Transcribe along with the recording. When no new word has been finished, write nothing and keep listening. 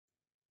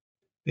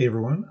Hey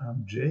everyone,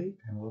 I'm Jay,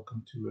 and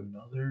welcome to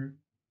another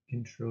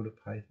Intro to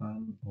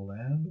Python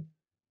lab.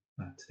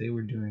 Today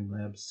we're doing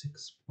lab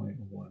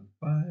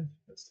 6.15.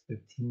 That's the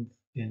 15th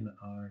in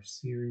our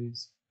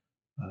series.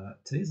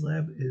 Today's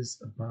lab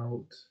is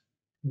about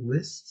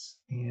lists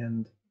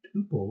and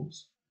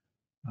tuples.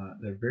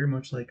 They're very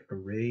much like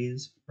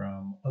arrays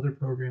from other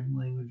programming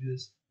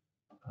languages.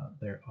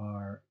 There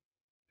are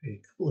a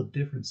couple of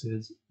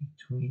differences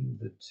between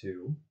the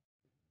two.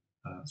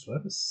 So I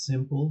have a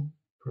simple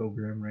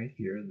program right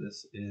here.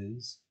 This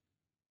is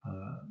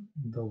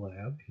the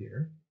lab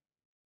here.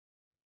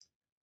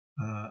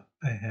 I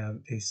have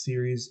a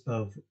series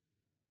of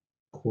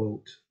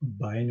quote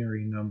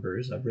binary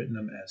numbers. I've written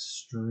them as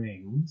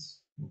strings.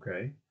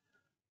 Okay.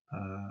 I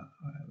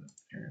have a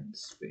parent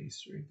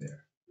space right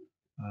there.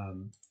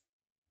 Um,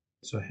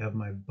 so I have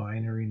my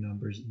binary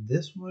numbers.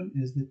 This one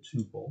is the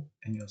tuple,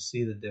 and you'll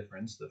see the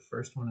difference. The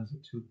first one is a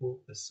tuple.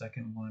 The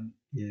second one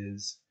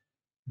is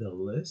the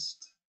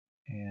list.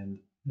 And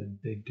the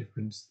big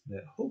difference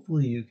that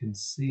hopefully you can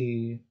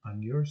see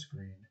on your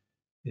screen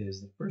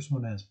is the first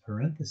one has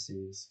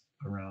parentheses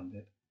around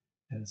it,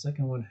 and the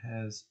second one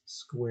has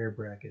square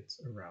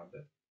brackets around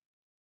it.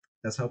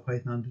 That's how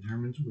Python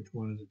determines which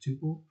one is a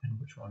tuple and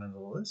which one is a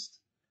list.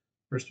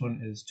 First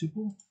one is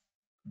tuple,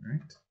 all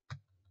right.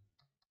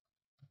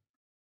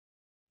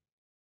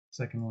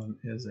 Second one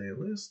is a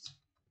list.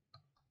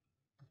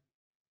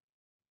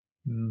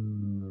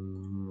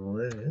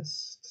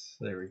 List,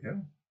 there we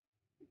go.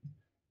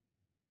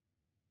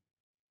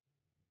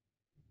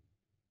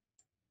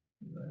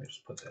 Let me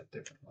just put that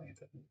differently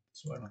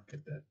so I don't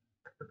get that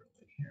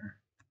curly here.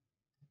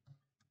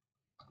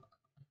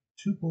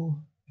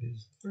 Tuple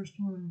is the first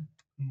one,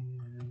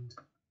 and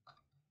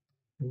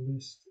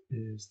list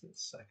is the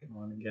second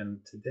one. Again,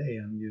 today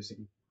I'm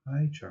using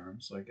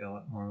PyCharm, so I get a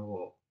lot more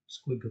little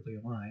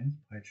squiggly lines.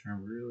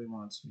 PyCharm really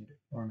wants me to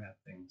format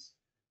things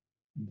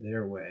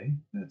their way.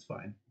 That's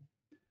fine.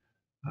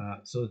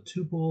 So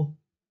tuple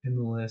and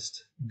the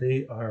list,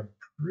 they are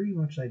pretty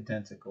much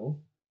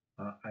identical.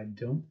 I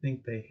don't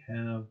think they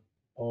have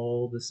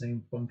all the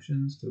same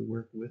functions to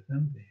work with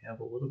them. They have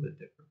a little bit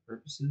different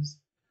purposes.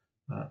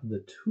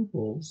 The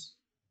tuples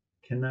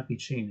cannot be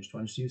changed.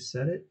 Once you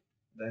set it,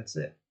 that's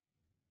it.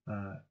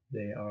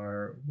 They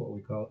are what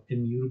we call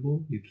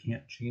immutable. You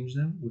can't change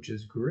them, which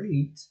is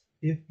great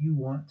if you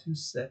want to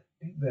set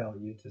a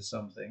value to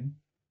something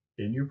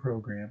in your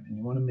program and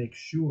you want to make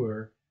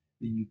sure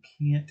that you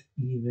can't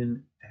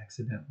even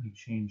accidentally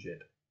change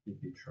it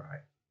if you try.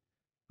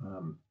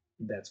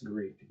 That's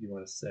great if you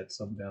want to set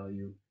some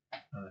value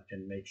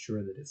and make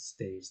sure that it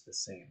stays the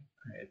same.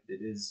 Right?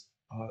 It is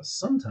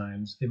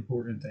sometimes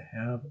important to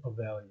have a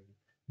value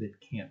that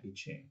can't be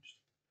changed.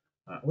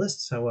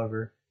 Lists,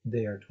 however,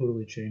 they are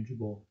totally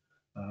changeable.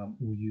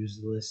 We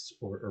use lists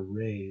or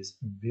arrays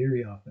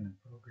very often in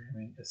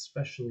programming,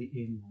 especially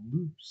in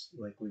loops,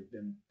 like we've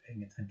been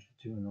paying attention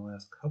to in the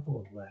last couple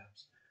of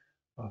labs.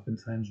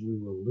 Oftentimes we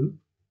will loop,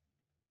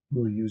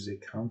 we'll use a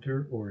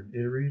counter or an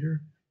iterator,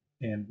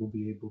 and we'll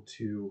be able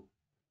to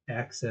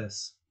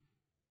access,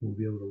 we'll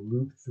be able to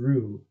loop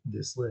through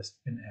this list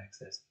and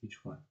access each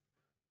one.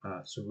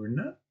 So we're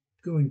not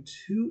going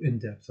too in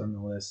depth on the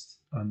list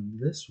on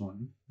this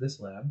one, this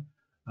lab,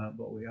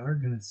 but we are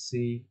going to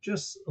see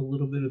just a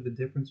little bit of the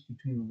difference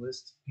between the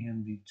list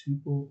and the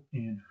tuple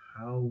and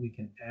how we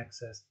can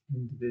access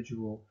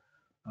individual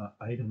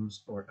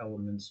items or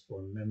elements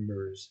or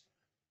members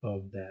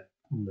of that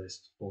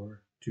list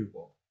or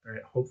tuple. All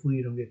right. Hopefully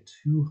you don't get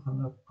too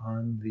hung up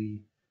on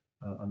the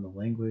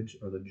language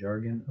or the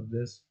jargon of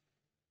this.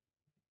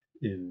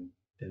 In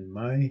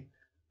my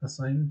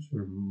assignments,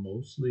 we're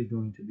mostly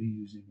going to be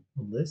using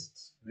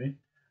lists, right?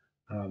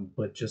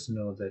 But just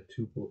know that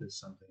tuple is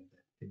something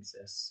that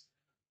exists.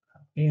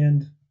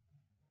 And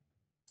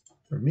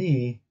for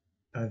me,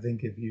 I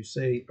think if you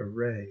say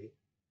array,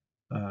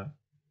 uh,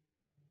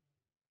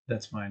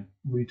 that's fine.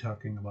 We're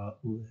talking about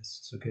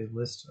lists, okay?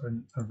 Lists are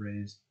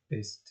arrays.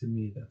 Based to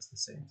me, that's the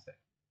same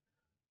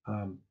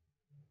thing.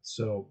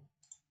 So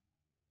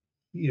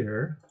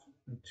here,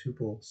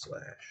 tuple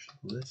slash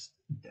list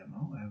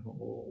demo, I have a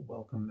little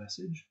welcome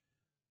message.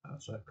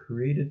 So I've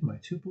created my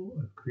tuple,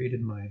 I've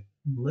created my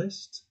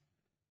list,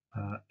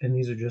 and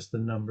these are just the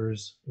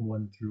numbers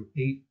 1 through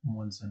 8.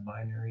 One's in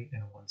binary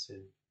and one's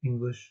in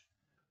English.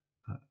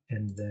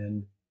 And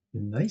then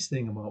the nice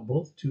thing about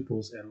both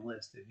tuples and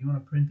list, if you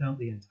want to print out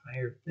the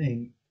entire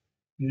thing,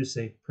 you just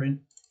say print,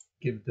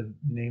 give the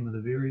name of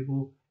the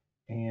variable,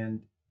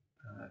 and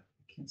I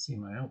can't see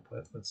my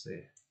output. Let's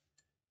see.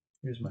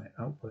 Here's my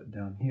output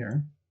down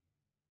here.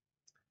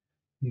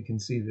 You can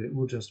see that it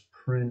will just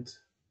print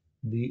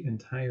the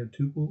entire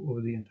tuple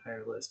or the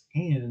entire list,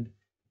 and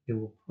it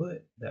will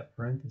put that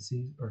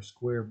parentheses or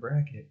square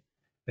bracket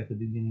at the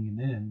beginning and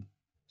end,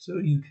 so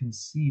you can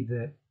see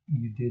that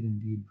you did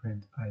indeed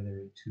print either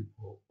a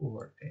tuple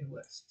or a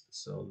list.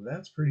 So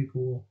that's pretty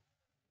cool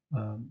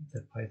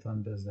that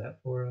Python does that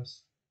for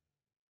us.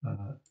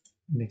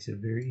 Makes it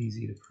very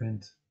easy to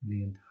print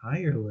the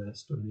entire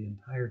list or the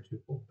entire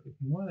tuple. But if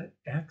you want to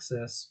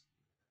access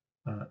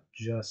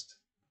just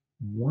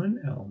one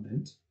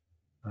element.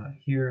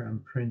 Here I'm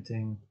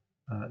printing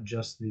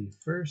just the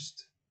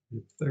first,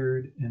 the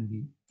third, and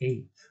the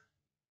eighth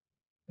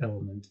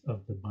element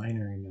of the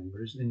binary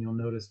numbers. And you'll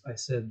notice I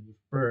said the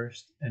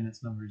first and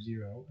it's number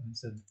 0, and I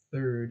said the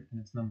third and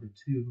it's number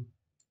 2,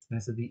 and I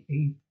said the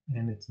eighth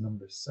and it's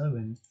number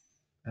 7.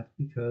 That's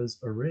because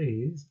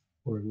arrays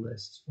or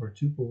lists or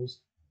tuples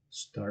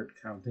start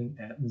counting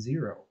at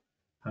 0.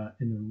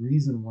 And the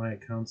reason why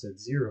it counts at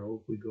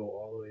 0, if we go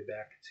all the way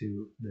back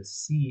to the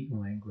C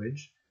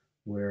language,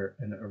 where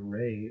an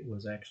array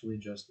was actually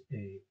just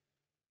a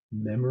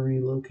memory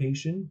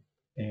location,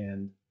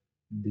 and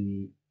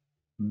the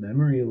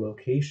memory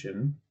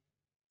location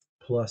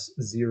plus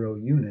 0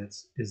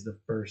 units is the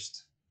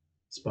first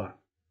spot.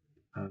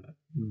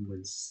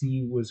 When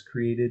C was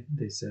created,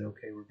 they said,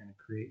 okay, we're going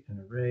to create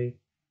an array,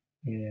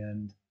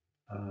 and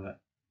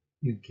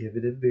you give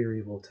it a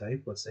variable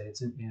type. Let's say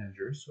it's an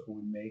integer, so it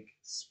would make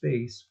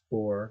space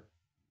for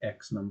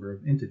X number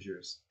of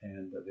integers.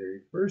 And the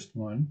very first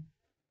one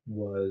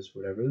was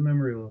whatever the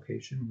memory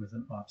location with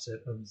an offset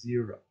of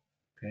 0.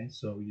 Okay,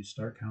 so you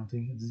start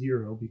counting at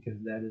 0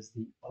 because that is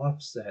the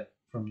offset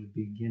from the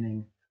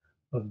beginning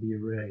of the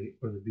array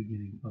or the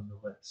beginning of the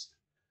list.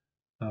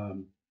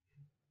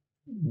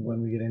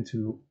 When we get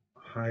into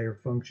higher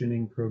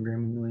functioning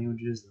programming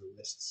languages, the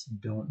lists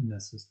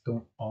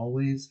don't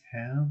always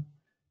have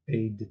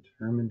a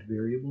determined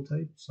variable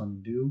type.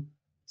 Some do,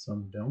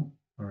 some don't.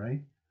 All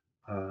right.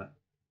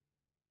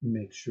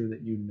 Make sure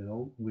that you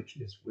know which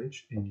is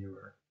which in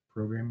your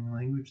programming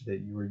language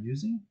that you are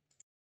using.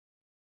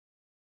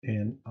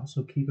 And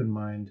also keep in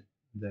mind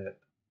that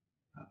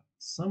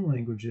some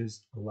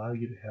languages allow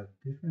you to have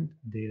different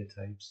data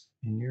types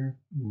in your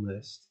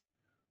list.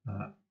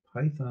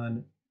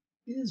 Python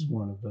is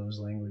one of those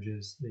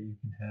languages that you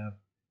can have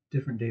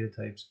different data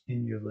types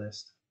in your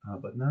list,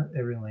 but not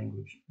every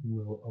language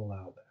will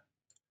allow that.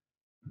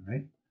 All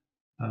right.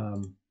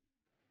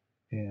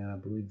 And I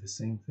believe the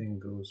same thing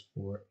goes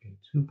for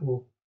a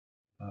tuple,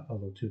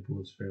 although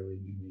tuple is fairly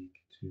unique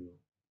to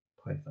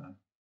Python.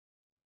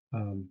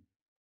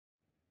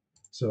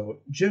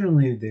 So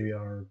generally they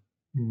are,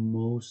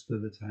 most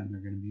of the time, they're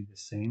going to be the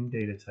same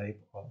data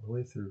type all the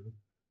way through,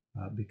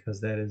 because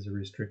that is a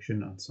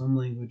restriction on some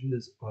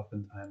languages.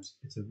 Oftentimes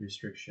it's a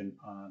restriction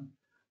on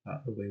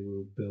the way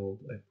we'll build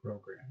a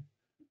program,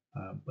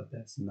 but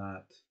that's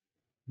not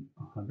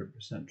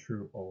 100%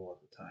 true all of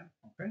the time.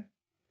 Okay.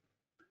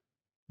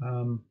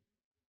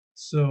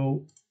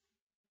 So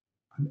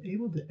I'm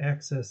able to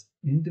access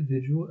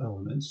individual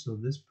elements. So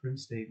this print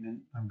statement,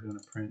 I'm going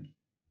to print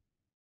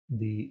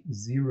the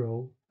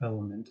 0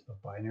 element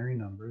of binary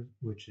numbers,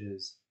 which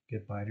is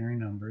get binary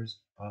numbers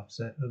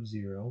offset of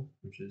 0,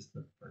 which is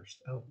the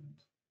first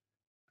element.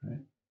 All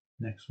right.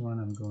 Next one,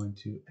 I'm going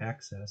to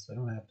access. I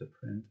don't have to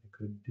print. I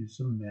could do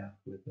some math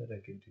with it. I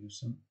could do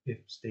some if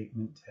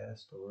statement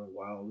test or a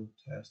while loop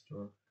test,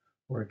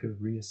 or I could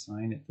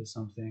reassign it to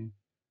something.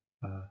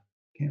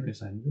 Can't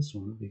reassign this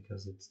one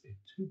because it's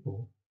a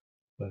tuple.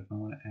 But if I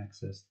want to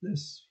access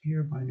this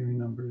here, binary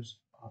numbers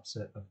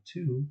offset of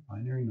 2,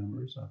 binary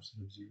numbers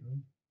offset of 0,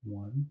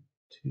 1,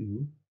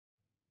 2,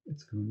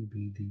 it's going to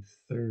be the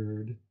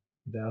third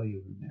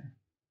value in there.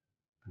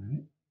 All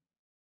right.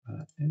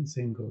 And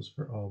same goes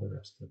for all the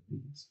rest of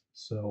these.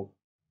 So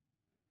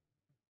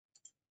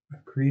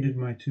I've created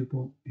my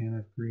tuple and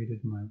I've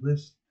created my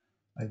list.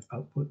 I've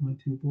output my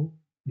tuple,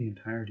 the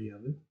entirety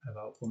of it. I've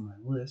output my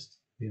list,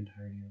 the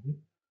entirety of it.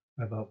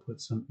 I've output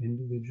some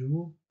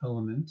individual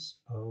elements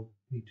of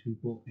a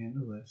tuple and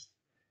a list.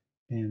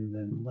 And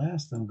then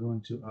last, I'm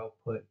going to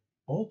output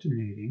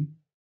alternating,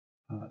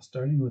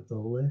 starting with the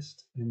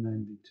list and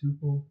then the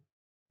tuple.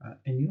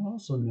 And you'll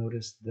also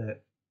notice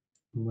that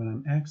when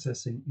I'm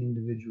accessing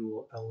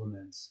individual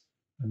elements,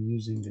 I'm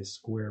using this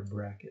square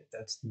bracket.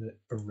 That's the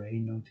array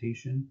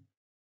notation,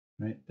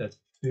 right? That's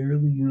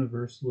fairly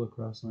universal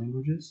across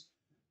languages.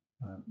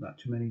 Not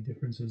too many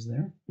differences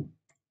there.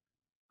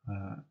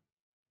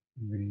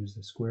 I'm going to use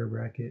the square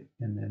bracket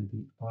and then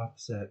the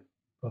offset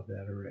of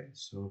that array.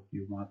 So if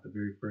you want the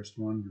very first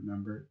one,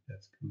 remember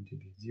that's going to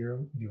be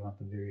 0. If you want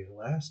the very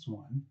last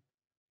one,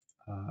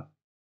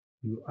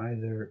 you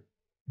either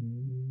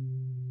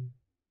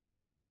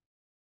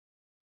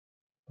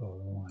oh,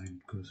 the line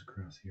goes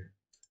across here.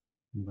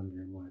 I'm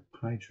wondering why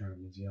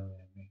PyCharm is yelling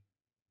at me.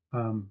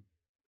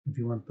 If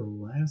you want the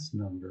last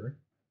number,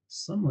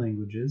 some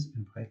languages,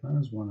 and Python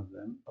is one of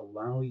them,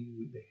 allow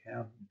you, they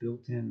have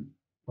built-in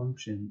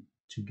function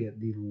to get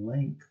the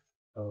length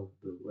of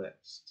the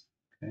list.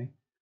 Okay.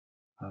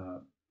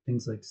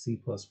 Things like C++,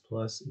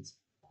 it's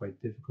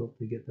quite difficult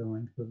to get the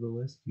length of the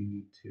list. You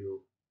need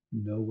to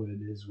know what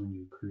it is when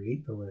you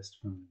create the list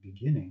from the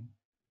beginning.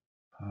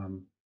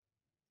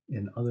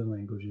 In other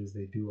languages,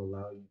 they do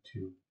allow you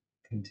to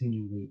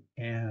continually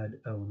add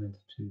elements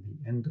to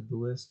the end of the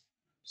list,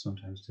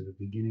 sometimes to the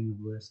beginning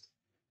of the list,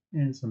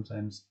 and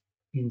sometimes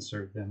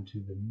insert them to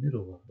the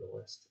middle of the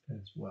list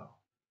as well.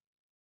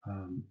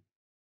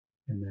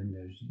 And then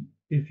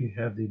if you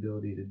have the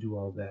ability to do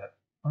all that,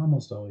 you can do some additional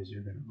almost always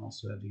you're going to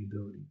also have the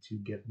ability to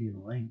get the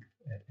length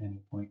at any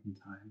point in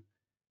time,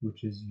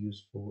 which is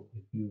useful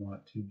if you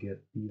want to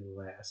get the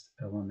last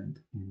element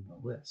in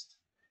the list.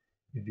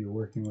 If you're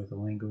working with a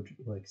language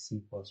like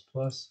C++,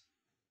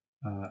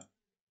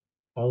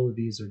 all of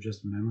these are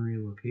just memory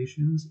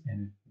locations,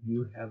 and if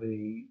you have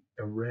a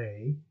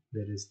array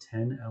that is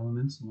 10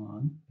 elements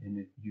long, and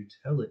if you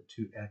tell it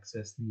to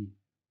access the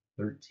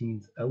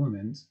 13th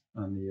element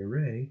on the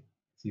array,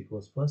 C++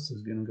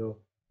 is going to go,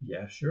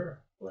 yeah,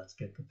 sure, let's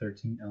get the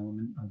 13th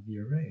element of the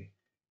array.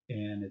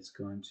 And it's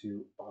going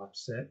to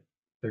offset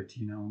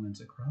 13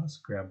 elements across,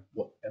 grab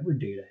whatever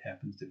data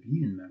happens to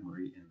be in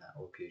memory in that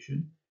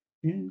location,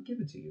 and give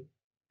it to you.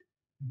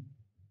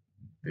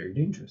 Very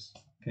dangerous.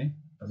 Okay,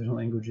 other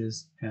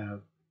languages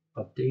have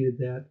updated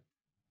that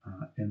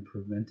and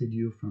prevented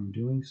you from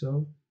doing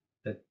so.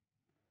 That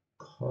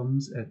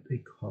comes at a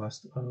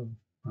cost of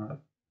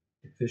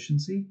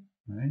efficiency,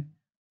 right?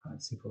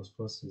 C++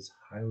 is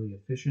highly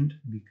efficient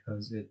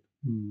because it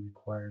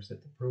requires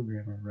that the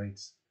programmer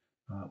writes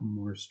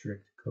more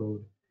strict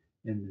code,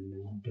 and then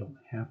they don't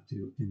have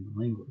to in the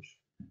language.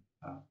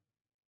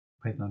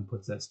 Python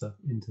puts that stuff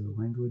into the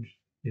language.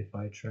 If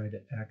I try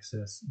to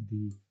access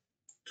the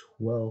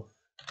 12th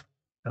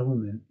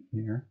element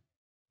here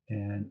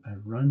and I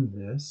run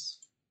this,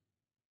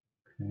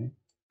 okay,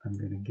 I'm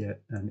going to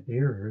get an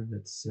error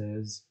that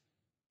says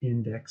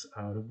index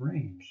out of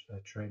range. I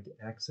tried to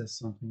access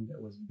something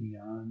that was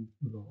beyond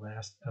the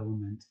last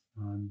element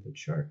on the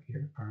chart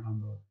here, or on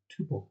the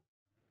tuple.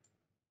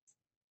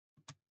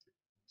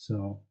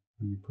 So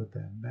let me put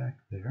that back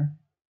there,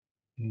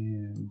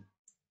 and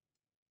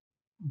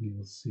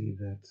you'll see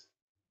that,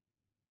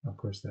 of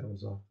course, that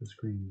was off the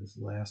screen. This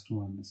last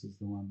one, this is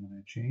the one that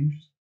I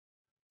changed.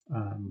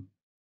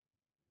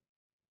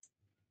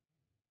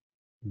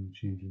 Let me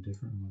change a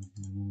different one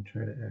here. I'm going to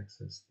try to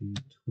access the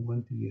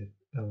 20th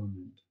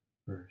element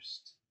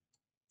first.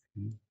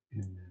 Okay,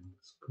 and then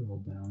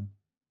scroll down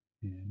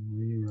and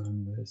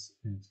rerun this,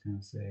 and it's going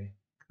to say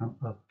count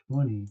up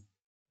 20.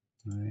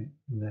 Right,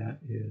 that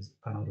is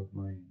out of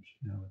range.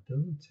 Now it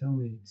doesn't tell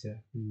me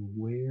exactly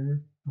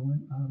where I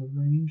went out of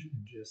range.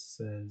 It just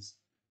says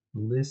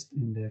list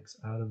index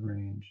out of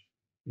range.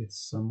 It's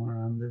somewhere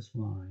on this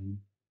line,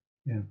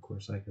 and of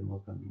course I can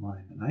look on the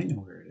line and I know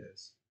where it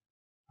is.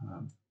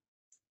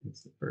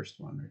 It's the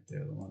first one right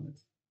there, the one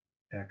that's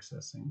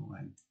accessing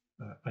line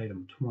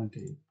item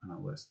 20 on a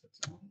list that's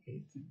only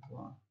 8 things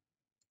long.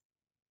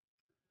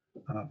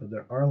 But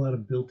there are a lot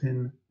of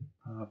built-in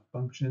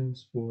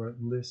functions for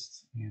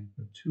lists and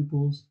for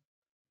tuples.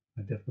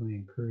 I definitely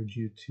encourage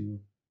you to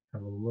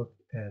have a look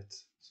at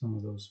some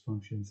of those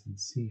functions and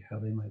see how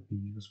they might be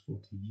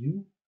useful to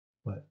you.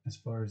 But as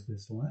far as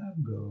this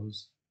lab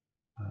goes,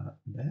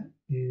 that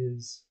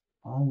is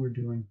all we're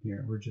doing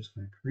here. We're just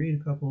going to create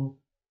a couple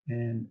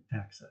and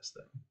access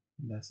them.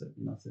 That's it,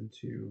 nothing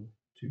too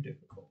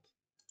difficult.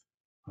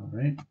 All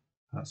right,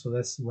 so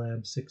that's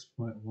lab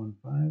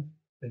 6.15.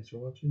 Thanks for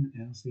watching,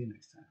 and I'll see you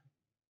next time.